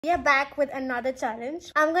We are back with another challenge.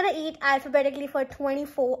 I'm gonna eat alphabetically for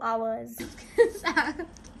 24 hours.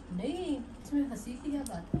 नहीं, इसमें हंसी की क्या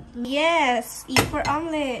बात है? Yes, eat for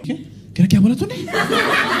omelette. क्या बोला तूने?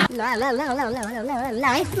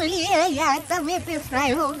 लाइफ में ये या तवे पे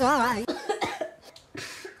फ्राई होगा.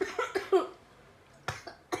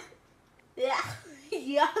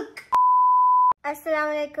 Yuck.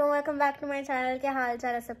 Assalamualaikum, welcome back to my channel. क्या हाल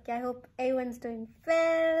चाल है सबके? I hope everyone's doing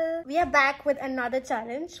well. We are back with another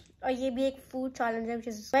challenge. और ये भी एक food challenge है, which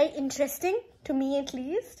is very interesting to me at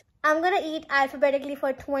least. I'm gonna eat alphabetically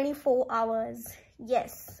for 24 hours.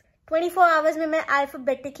 Yes, 24 hours में मैं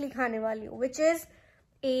alphabetically खाने वाली हूँ, which is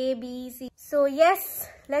A, B, C. So yes,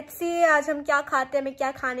 let's see आज हम क्या खाते हैं, हमें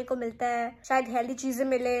क्या खाने को मिलता है. शायद हेल्दी चीजें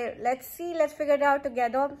मिले. Let's see, let's figure it out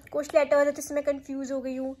together. कुछ लेटर्स है जिसमें कंफ्यूज हो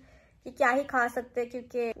गई हूँ कि क्या ही खा सकते हैं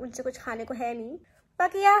क्योंकि उनसे कुछ खाने को है नहीं.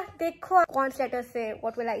 बाकी यार देखो कौन से लेटर से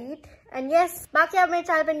what will I eat. And yes, बाकी आप मेरे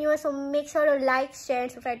चैनल पर न्यू है, so make sure to like, share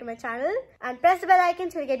and subscribe to my channel and press the bell icon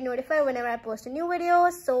so you get notified whenever I post a new video.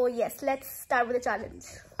 So yes, let's start with the challenge.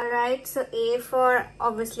 Alright, so A for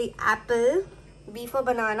obviously apple, B for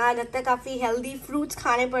banana. लगता है काफी healthy fruits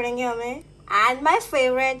खाने पड़ेंगे हमें. And my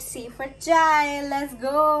favorite C for chai. Let's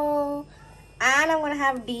go. And I'm gonna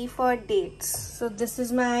have D for dates. So this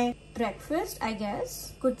is my breakfast, I guess.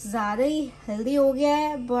 कुछ ज़्यादा ही healthy हो गया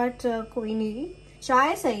है, but कोई नहीं.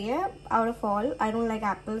 चाय सही है. Out of all, I don't like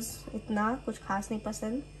apples. इतना कुछ खास नहीं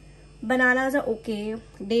पसंद. Bananas are okay.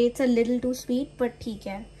 Dates a little too sweet, but ठीक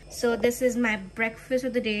है. So this is my breakfast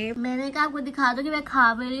of the day. मैंने कहा आपको दिखा दो कि मैं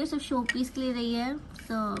खा भी रही हूँ, सिर्फ शो पीस के लिए रही है.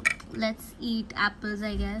 So let's eat apples,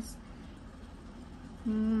 I guess.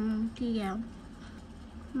 ठीक है.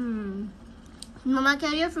 मम्मा कह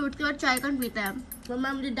रही है फ्रूट के बाद चाय कौन पीता है.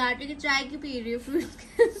 मम्मा मुझे डांटे कि चाय क्यों पी रही है फ्रूट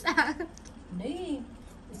के साथ. नहीं,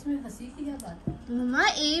 इसमें हंसी की क्या बात है? मम्मा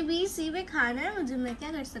A, B, C में खाना है मुझे, मैं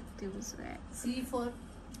क्या कर सकती हूँ उसमें. C for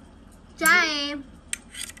चाय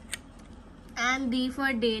and D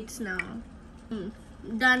for dates now.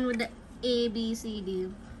 Done with the A, B, C, D.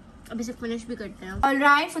 अभी से फिनिश भी करते हैं.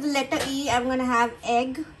 Alright, for the letter E, I'm gonna have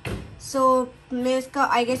egg. So मैं इसका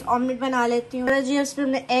I guess ऑमलेट बना लेती हूँ. जी उसमें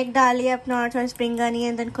हमने एग डाली है अपना, थोड़ा स्प्रिंग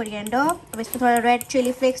अनियन देन कोरिएंडर. अब इसमें थोड़ा रेड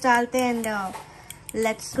चिली फ्लेक्स डालते हैं and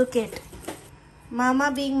let's cook it. Mama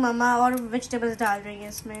being मामा और वेजिटेबल्स डाल रही है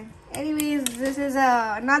इसमें. Anyways this is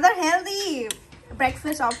another healthy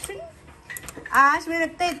breakfast option. आज मुझे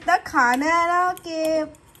लगता है इतना खाना है ना कि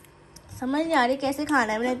समझ नहीं आ रही कैसे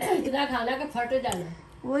खाना है. मैंने इतना खाना का फट जाना.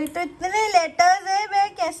 वही तो, इतने लेटर्स है,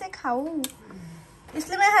 मैं कैसे खाऊं.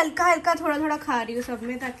 इसलिए मैं हल्का हल्का थोड़ा थोड़ा खा रही हूँ सब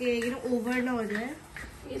में, ताकि ओवर ना हो जाए.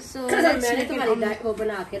 मैंने तुम्हारी डाइट को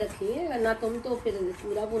बना के रखी है ना, तुम तो फिर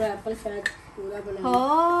पूरा पूरा एप्पल शायद पूरा बना.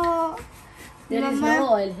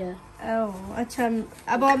 ऑयल है. ओह अच्छा,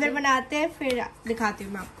 अब ऑमलेट बनाते हैं फिर दिखाती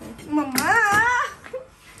हूँ मैं आपको. मम्मा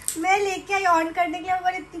मैं लेके आई ऑन करने के लिए,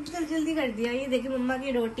 मैंने इतनी जल्दी कर दिया. ये देखिए मम्मा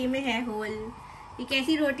की रोटी में है होल. ये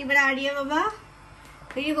कैसी रोटी बना रही है मम्मा,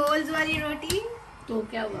 ये होल्स वाली रोटी. तो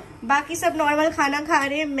क्या हुआ, बाकी सब नॉर्मल खाना खा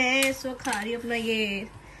रहे हैं, मैं इस वक्त खा रही हूँ अपना ये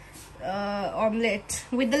omelette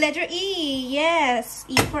with the letter E. Yes,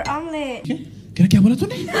 E for omelette. क्या बोला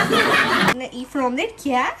तूने? E फॉर ऑमलेट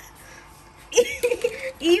क्या?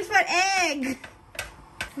 E for egg.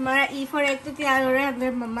 हमारा E फॉर एग तो तैयार हो रहा है. अब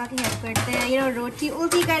मेरे मम्मा की हेल्प करते हैं. ये रोटी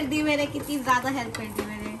उल्टी कर दी मैंने, कितनी ज्यादा हेल्प कर दी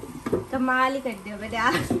मैंने, कमाल ही कर दिया मैंने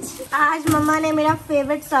आज मम्मा ने मेरा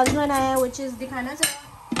फेवरेट सब्जी बनाया है, which is दिखाना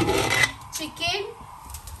चाहिए चिकन,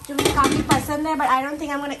 जो मुझे काफी पसंद है. But I don't think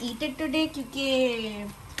I am gonna eat it today क्योंकि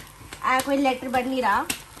कोई लेटर बन नहीं रहा.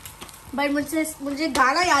 बट मुझे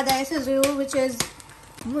गाना याद आया ऐसे जरूर, विच इज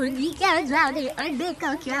मुर्गी क्या जाने अंडे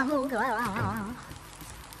का क्या होगा,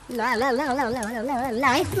 ला ला ला ला ला ला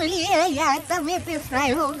लाइफ में ये या तवे पे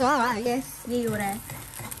फ्राई होगा. यस, यही हो रहा है.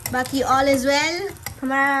 बाकी ऑल इज वेल.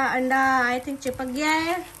 हमारा अंडा आई थिंक चिपक गया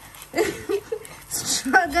है.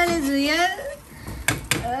 Struggle is real.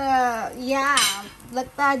 या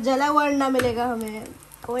लगता है जला हुआ अंडा मिलेगा हमें.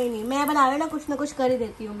 कोई नहीं, मैं बना रहा ना कुछ कर ही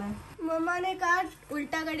देती हूँ मैं. मम्मा ने कहा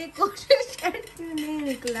उल्टा करने की कोशिश करती हूँ, नहीं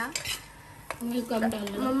निकला.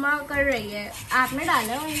 मम्मा कर रही है. आपने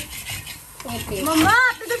डाला okay. मम्मा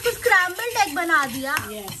आपने तो कुछ स्क्रैम्बल्ड एग बना दिया.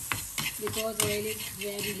 yes, because oil is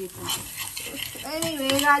very little.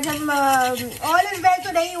 Anyway, आज हम ऑल इज वेल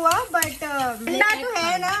तो नहीं हुआ, बट अंडा तो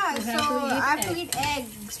है ना. सो I have to eat egg.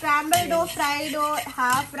 Scrambled हो, फ्राइड हो,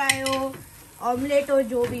 हाफ फ्राई हो, ऑमलेट हो,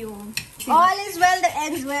 जो भी हो. All is well that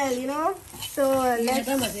ends well, you know. So let's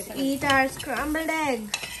eat our scrambled egg.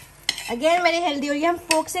 Again very healthy. और ये हम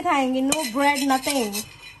फोक से खाएंगे, no bread, nothing.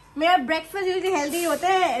 मेरा ब्रेकफास्ट यूजली हेल्दी होता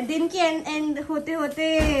है. दिन के एंड होते होते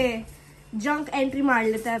जंक एंट्री मार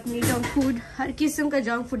लेता है अपनी, जंक फूड, हर किस्म का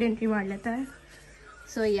जंक फूड एंट्री मार लेता है।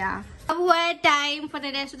 सो या अब हुआ है time for the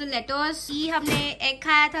rest of the letters. ई हमने एग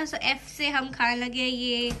खाया था, सो एफ से हम खाने लगे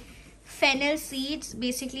ये फेनल सीड्स,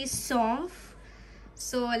 बेसिकली सौंफ।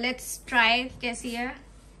 सो लेट्स ट्राई कैसी है।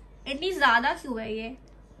 इतनी ज्यादा क्यों है ये?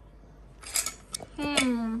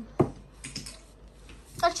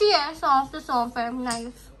 अच्छी है, सौंफ तो सौंफ है,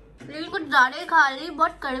 नाइस। लेकिन कुछ ज्यादा खा रही,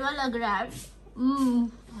 बहुत कड़वा लग रहा है।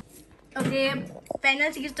 ओके,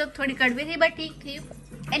 फेनल सीड्स तो थोड़ी कड़वी थी बट ठीक थी।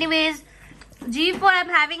 Anyways, ji for I am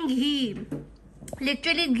having ghee,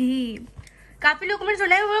 literally घी। काफी लोगों ने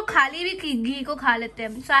सुना है वो खाली भी घी को खा लेते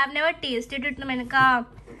हैं, सो I have never tested it. तो मैंने कहा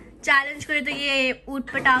चैलेंज करे तो ये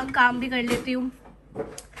ऊट पटांग काम भी कर लेती हूँ।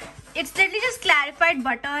 It's literally just clarified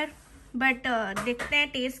butter, but देखते हैं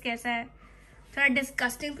टेस्ट कैसा है। थोड़ा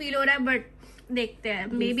डिस्गस्टिंग फील हो रहा है बट देखते हैं,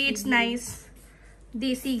 मे बी इट्स नाइस।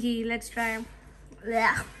 देसी घी, लेट्स ट्राई।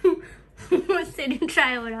 मुझसे नहीं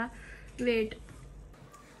ट्राई हो रहा, वेट।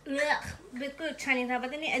 बिल्कुल अच्छा नहीं था,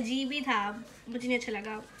 पता नहीं अजीब ही था, मुझे नहीं अच्छा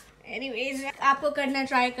लगा। एनीवेज, आपको करना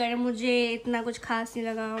ट्राई करें, मुझे इतना कुछ खास नहीं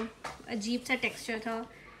लगा, अजीब सा टेक्सचर था।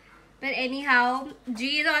 पर any how, ji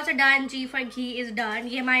is also done, ji for ghee is done.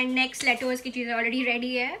 ये हमारे नेक्स्ट लेटर्स की चीज़ें ऑलरेडी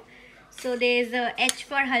रेडी है। So there is H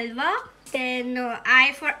for halwa, then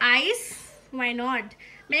I for ice, why not.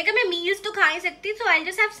 मैंने कहा मैं मील्स तो खा नहीं सकती, सो आई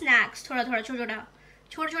जस्ट हैव स्नैक्स, थोड़ा थोड़ा छोटा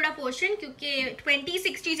छोटा पोर्शन, क्योंकि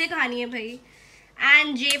 26 चीज़ें खानी है भाई।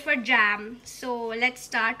 And J for jam. So let's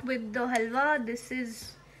start with the halwa. This is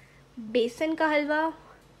बेसन का हलवा।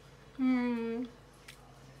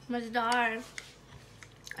 मज़ेदार,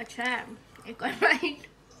 अच्छा है। एक और बाइट,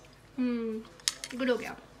 गुड हो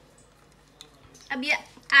गया। अब ये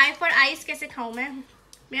आई फॉर आइस कैसे खाऊं मैं?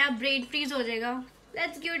 मेरा ब्रेन फ्रीज हो जाएगा।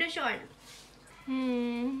 Let's give it a shot.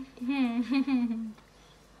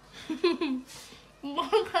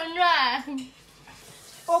 बहुत ठंडा है।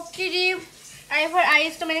 Okay ji, I for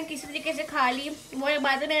ice तो मैंने किसी तरीके से खा ली, वो एक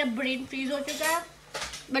बात है, मेरा ब्रेन फ्रीज हो चुका है।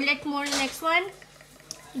 But let's move next one,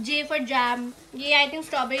 J for jam. ये आई थिंक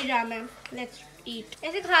स्ट्रॉबेरी जैम है, लेट्स ईट।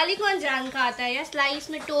 ऐसे खाली कौन जैम खाता है, या स्लाइस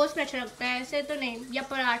में टोस्ट में अच्छा लगता है, ऐसे तो नहीं, या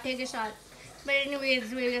पराठे के साथ। But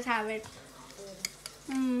anyways we will just have it.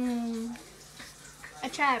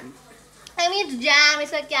 अच्छा है, आई मीन जैम,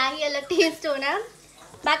 इसका क्या ही अलग टेस्ट होना।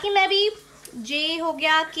 बाकी मैं भी, जे हो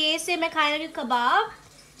गया, के से मैं खाने लगी कबाब,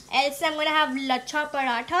 एल से I'm gonna have lachha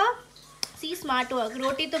paratha. C smart work,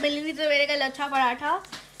 रोटी तो मिली नहीं तो मेरे का लच्छा पराठा,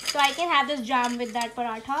 तो I can have this jam with that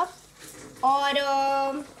paratha. और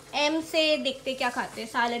एम से देखते क्या खाते हैं,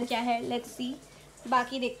 सालन क्या है, लेट्स सी।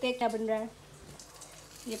 बाकी देखते हैं क्या बन रहा है।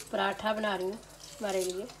 ये पराठा बना रही हूँ हमारे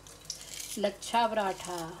लिए, लच्छा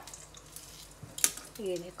पराठा।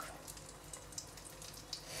 ये देखो,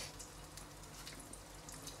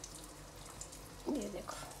 ये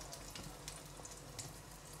देखो,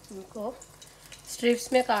 इनको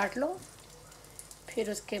स्ट्रिप्स में काट लो, फिर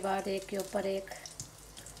उसके बाद एक के ऊपर एक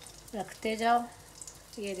रखते जाओ।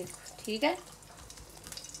 ये देखो, ठीक है।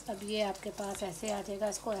 अब ये आपके पास ऐसे आ जाएगा,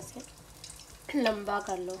 इसको ऐसे लंबा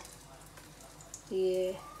कर लो।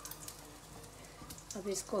 ये अब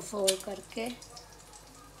इसको फोल्ड करके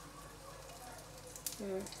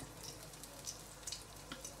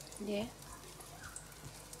ये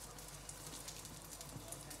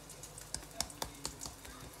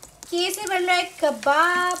कैसे बन रहा है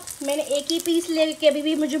कबाब। मैंने एक ही पीस ले, क्योंकि अभी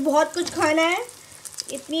भी मुझे बहुत कुछ खाना है,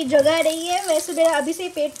 इतनी जगह नहीं है। वैसे मेरा अभी से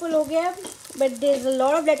पेट फुल हो गया, but there is a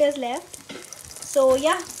lot of letters left. सो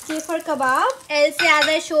या, के फॉर कबाब। एल से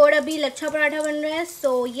आधा शोर, अभी लच्छा पराठा बन रहा है।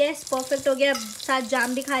 सो यस, परफेक्ट हो गया। साथ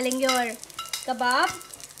जाम भी खा लेंगे और कबाब।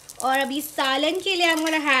 और अभी सालन के लिए I am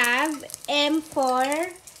gonna have M for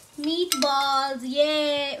meat balls.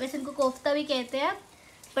 ये वैसे इनको कोफ्ता भी कहते हैं,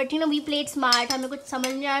 but you know we played smart, हमें कुछ समझ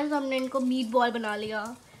नहीं आया तो हमने इनको मीट बॉल बना लिया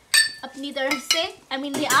अपनी तरफ से। I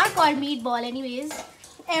mean they are called meet ball anyways.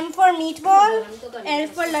 M for meet ball, L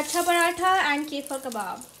for lachha paratha and के फॉर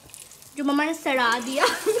कबाब, जो मम्मा ने सड़ा दिया।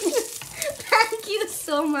 Thank you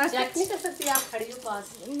so much. नहीं कर सकती आप, खड़ी हो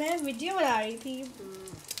पास। मैं वीडियो बना रही थी।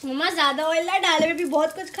 मम्मा ज़्यादा ऑयल ना डाले, में भी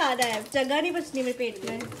बहुत कुछ खा रहा है, जगह नहीं बचनी मेरे पेट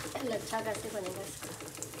में। लच्छा कैसे बनेगा?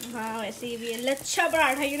 हाँ वैसे ही भी है lachha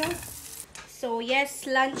paratha, you know. So yes,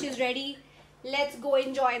 lunch is ready. Let's go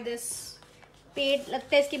enjoy this. पेट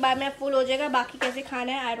लगता है इसके बाद में फुल हो जाएगा, बाकी कैसे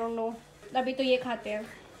खाना है I don't know. अभी तो ये खाते हैं।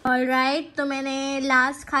 Alright, तो मैंने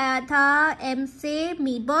लास्ट खाया था M से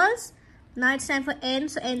meat balls. Now it's time for N.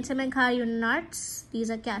 So N से मैं खा रही हूँ nuts.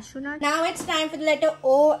 These are cashew nuts. Now it's time for the letter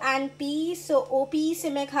O and P. So OP से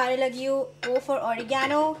मैं खाने लगी हूँ O for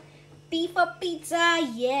oregano, P for pizza.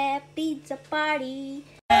 Yeah, pizza party.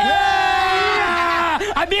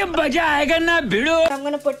 अभी मजा आएगा ना भिड़ो। I'm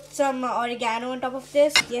gonna put some oregano on top of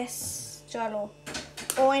this. Yes, चलो.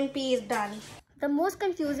 O and P is done. The most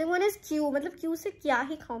confusing one is Q. मतलब Q से क्या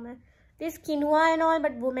ही खाऊं मैं? This quinoa and all,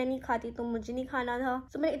 but वो मैं नहीं खाती तो मुझे नहीं खाना था.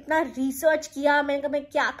 तो मैंने इतना रिसर्च किया, मैंने कहा मैं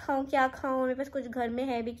क्या खाऊं, मेरे पास कुछ घर में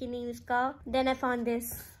है भी कि नहीं उसका. Then I found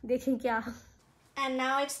this. देखें क्या. And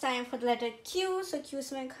now it's time for the letter Q. So Q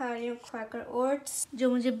से मैं खा रही हूँ quaker oats, जो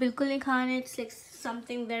मुझे बिल्कुल नहीं खाने. It's like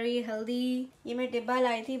something very healthy. ये मैं डिब्बा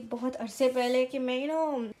लाई थी बहुत अरसे पहले कि मैं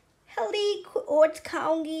healthy oats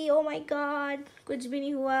खाऊंगी. Oh my god, कुछ भी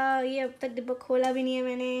नहीं हुआ. ये अब तक डिब्बा खोला भी नहीं है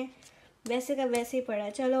मैंने. वैसे का वैसे ही पड़ा.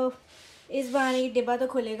 चलो इस बहाने ये डिब्बा तो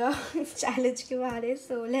खुलेगा इस चैलेंज के बहाने.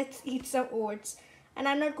 So let's eat some oats. And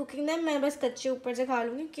I'm not cooking them. मैं बस कच्चे ऊपर से खा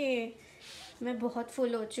लूँगी कि मैं बहुत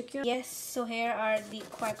फुल हो चुकी हूँ. Yes, so here are the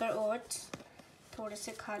quaker oats. थोड़े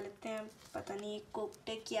से खा लेते हैं. पता नहीं ये cooked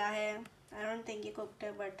है क्या है. I don't think ये cooked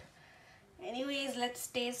है, but anyways let's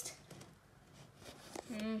taste.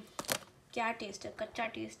 क्या टेस्ट है? कच्चा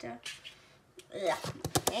टेस्ट है.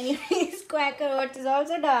 Anyways, quaker oats is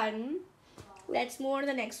also done. Let's move on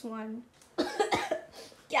to the next one.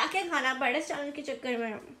 क्या क्या खाना पड़ा इस चैनल के चक्कर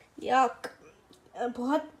में. Yuck.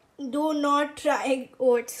 बहुत do not try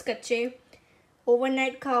oats कच्चे.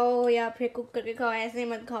 ओवरनाइट खाओ या फिर कुक करके खाओ, ऐसे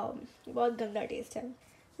मत खाओ. बहुत गंदा टेस्ट है.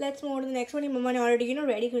 Let's move to the next one. मम्मा ने ऑलरेडी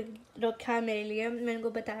रेडी कर रखा है मेरे लिए, मैंने उनको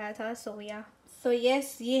बताया था. सो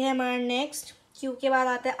यस, ये है हमारा नेक्स्ट. क्यू के बाद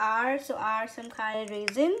आता है आर. सो आर से हम खाए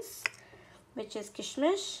रेजिन्स विच इज़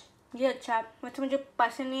किशमिश. ये अच्छा है, मतलब मुझे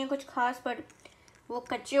पसंद नहीं है कुछ खास, बट वो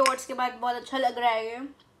कच्चे ओट्स के बाद बहुत अच्छा लग रहा है ये.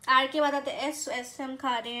 आर के बाद आता है एस. एस से हम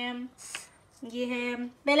खा रहे हैं. ये है,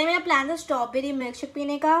 पहले मेरा प्लान था स्ट्रॉबेरी मिल्क शेक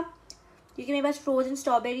पीने का क्योंकि मेरे पास फ्रोजन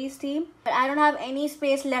स्ट्रॉबेरीज थी. But I don't have any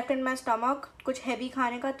space left in my stomach कुछ हैवी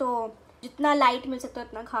खाने का, तो जितना लाइट मिल सकता है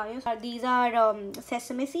उतना खा रही हूँ. These are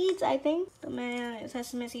sesame seeds I think. तो मैं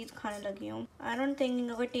सेसमे सीड्स खाने लगी हूँ. आई डोंट थिंक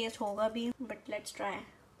इनका कोई टेस्ट होगा भी, बट लेट्स ट्राई.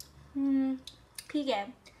 ठीक है.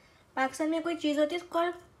 पाकिस्तान में कोई चीज़ होती है इसको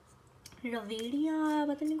रवेड़ियाँ,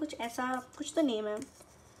 पता नहीं कुछ ऐसा कुछ तो नेम है.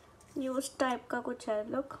 ये उस टाइप का कुछ है.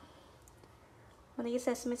 लुक, मतलब ये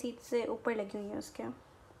सेसमे सीड्स से ऊपर लगी हुई है उसके.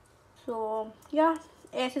 So yeah,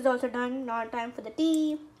 S is also done. Now time for the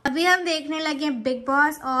tea. अभी हम देखने लगे हैं बिग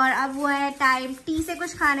बॉस और अब वो है टाइम टी से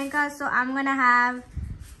कुछ खाने का. So I'm gonna have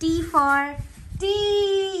tea for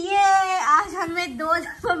tea. ये आज हमें 2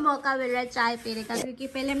 दफा मौका मिल रहा है चाय पीने का, क्योंकि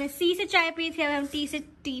पहले हमने सी से चाय पी थी, अब हम टी से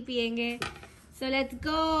टी पियेंगे. So let's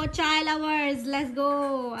go चाय लवर्स, let's go.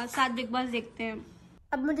 आज साथ बिग बॉस देखते हैं.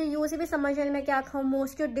 अब मुझे यू से भी समझ में क्या खाऊं.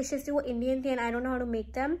 मोस्ट ऑफ डिशेस थी वो इंडियन थी and I don't know how to make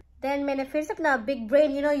them. Then मैंने फिर से अपना बिग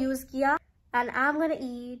ब्रेन यूज किया and I am gonna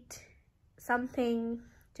eat something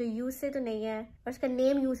जो यू से तो नहीं है और उसका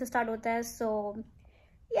नेम यू से स्टार्ट होता है. सो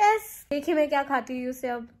यस, देखिए मैं क्या खाती हूँ यू से.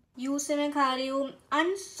 अब यू से मैं खा रही हूँ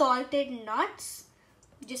अनसॉल्टेड नट्स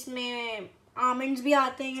जिसमें आमंड्स भी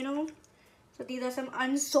आते हैं So these are some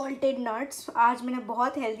unsalted nuts. आज मैंने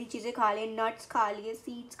बहुत हेल्दी चीज़ें खा ली. नट्स खा लिए,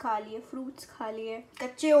 सीड्स खा लिए, फ्रूट्स खा लिए,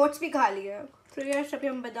 कच्चे ओट्स भी खा लिए. फिर यार सभी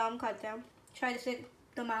हम बादाम खाते हैं, शायद इससे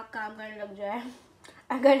दिमाग काम करने लग जाए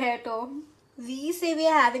अगर है तो. वी से we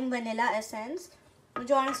are having vanilla essence.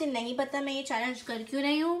 मुझे ऑनेस्टली नहीं पता मैं ये चैलेंज कर क्यों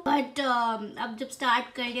रही हूँ, बट अब जब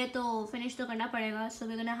स्टार्ट कर लिया तो फिनिश तो करना पड़ेगा. So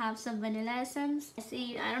we gonna have some vanilla essence. ऐसे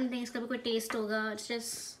आई डोंट थिंक इसका भी कोई टेस्ट होगा, इट्स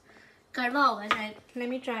जस्ट कड़वा होगा शायद. Let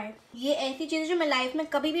me try. ये ऐसी चीज़ जो मैं लाइफ में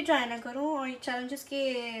कभी भी ट्राई ना करूँ और ये चैलेंजेस के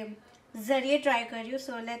ज़रिए ट्राई कर रही हूँ.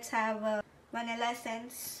 So let's have vanilla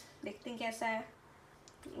essence. देखते हैं कैसा है.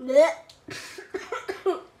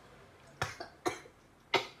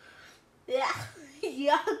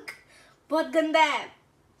 यक, बहुत गंदा है.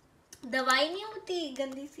 दवाई नहीं होती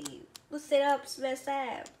गंदी सी, उस सिरप्स वैसा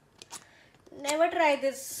है. नेवर ट्राई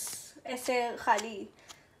दिस ऐसे खाली.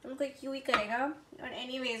 उनको क्यों ही करेगा. और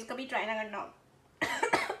एनीवेज कभी ट्राई ना करना.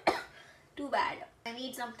 To bad. I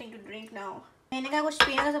need something to drink now. मैंने कहा कुछ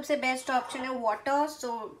पीने का सबसे बेस्ट ऑप्शन है वाटर.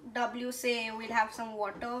 सो W से will have some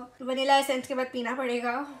water. Vanilla essence के बाद पीना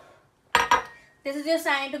पड़ेगा. This is your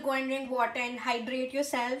sign to go and drink water and hydrate your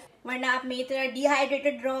self, वरना आप मेरी तरह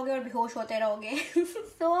डिहाइड्रेटेड रहोगे और बेहोश होते रहोगे.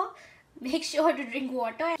 So make sure to drink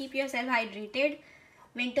water and keep your self hydrated.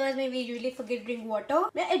 Winters में we usually forget drink water.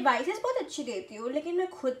 मैं एडवाइसेस बहुत अच्छी देती हूँ, लेकिन मैं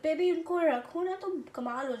खुद पे भी उनको रखूँ ना तो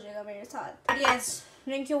कमाल हो जाएगा मेरे साथ. Yes,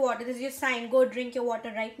 drink your water. This is your sign. Go drink your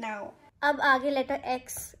water right now. अब आगे letter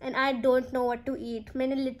X and I don't know what to eat.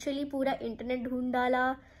 मैंने लिटरली पूरा इंटरनेट ढूंढ डाला.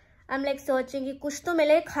 आई एम लाइक सर्चिंग कि कुछ तो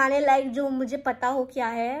मिले खाने लायक जो मुझे पता हो क्या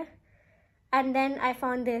है. And then I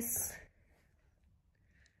found this.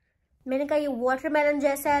 मैंने कहा ये वाटरमेलन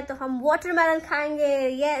जैसा है तो हम वाटरमेलन खाएंगे.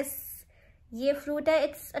 यस, ये fruit है,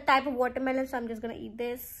 it's a type of watermelon, so I'm just gonna eat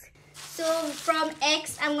this. So from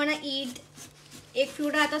X I'm gonna eat एक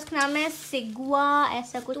फ्रूट आता है, उसका नाम है Xigua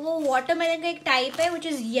ऐसा कुछ। तो वो वाटरमेलन का एक टाइप है which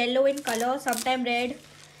is yellow in color, sometime red।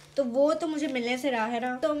 तो वो तो मुझे मिलने से रहा है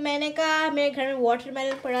ना, तो मैंने कहा मेरे घर में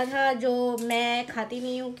वाटरमेलन पड़ा था जो मैं खाती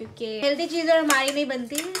नहीं हूँ क्योंकि हेल्दी चीज़ें हमारी नहीं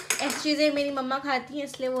बनती, ऐसी चीज़ें मेरी मम्मा खाती हैं,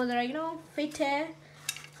 इसलिए वो ज़रा फिट है,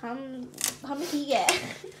 हम ठीक है।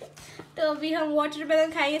 तो अभी हम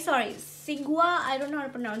वाटरमेलन खाएंगे। Sorry, Xigua, I don't know how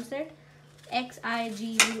to pronounce it,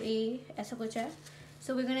 Xigua ऐसा कुछ है।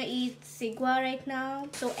 So we're gonna eat Xigua right now.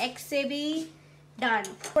 So X से भी done.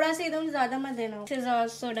 थोड़ा सा एकदम ज़्यादा मत देना। This is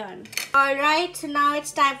also done. Alright, now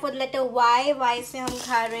it's time for the letter Y. Y से हम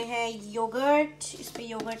खा रहे हैं योगर्ट। इस पे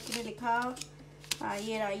योगर्ट के लिए लिखा, हाँ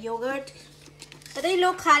ये रहा योगर्ट। पता नहीं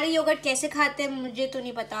लोग खाली योगर्ट कैसे खाते हैं, मुझे तो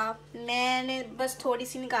नहीं पता। मैंने बस थोड़ी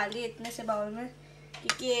सी निकाल दी इतने से बाउल में,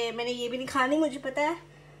 क्योंकि मैंने ये भी नहीं खानी, मुझे पता है।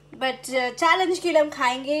 बट चैलेंज के लिए हम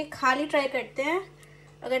खाएंगे, खाली ट्राई करते हैं।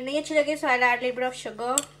 अगर नहीं अच्छी लगे तो I add little bit of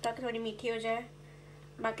sugar ताकि थोड़ी मीठी हो जाए।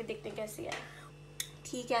 बाकी देखते हैं कैसी है,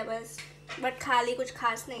 ठीक है बस, बट खाली कुछ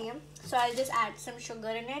खास नहीं है। सो I just add some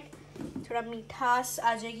sugar in it, थोड़ा मीठास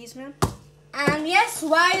आ जाएगी इसमें। And yes,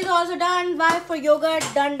 Y is also done. Y for yogurt,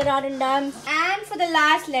 done, done and done. And for the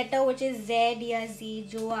last letter which is Z या Z,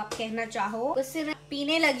 जो आप कहना चाहो, उससे मैं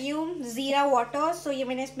पीने लगी हूँ जीरा वाटर। सो ये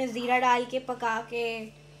मैंने इसमें जीरा डाल के पका के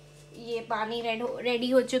ये पानी रेडी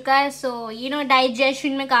हो चुका है। सो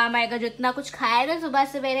डाइजेशन में काम आएगा, जो इतना कुछ खाएगा सुबह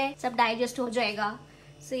सवेरे सब डाइजेस्ट हो जाएगा।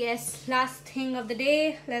 So yes, last thing of the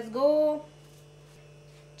day, let's go.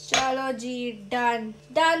 चलो जी, done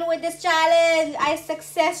with this challenge. I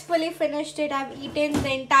successfully finished it. I have eaten the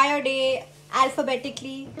entire day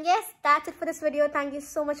alphabetically. Yes, that's it for this video. Thank you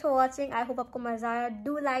so much for watching. I hope आपको मजा आया.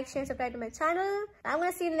 Do like, share, subscribe to my channel. I'm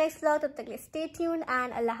gonna see you in the next vlog. तब तक के लिए stay tuned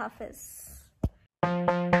and Allah Hafiz.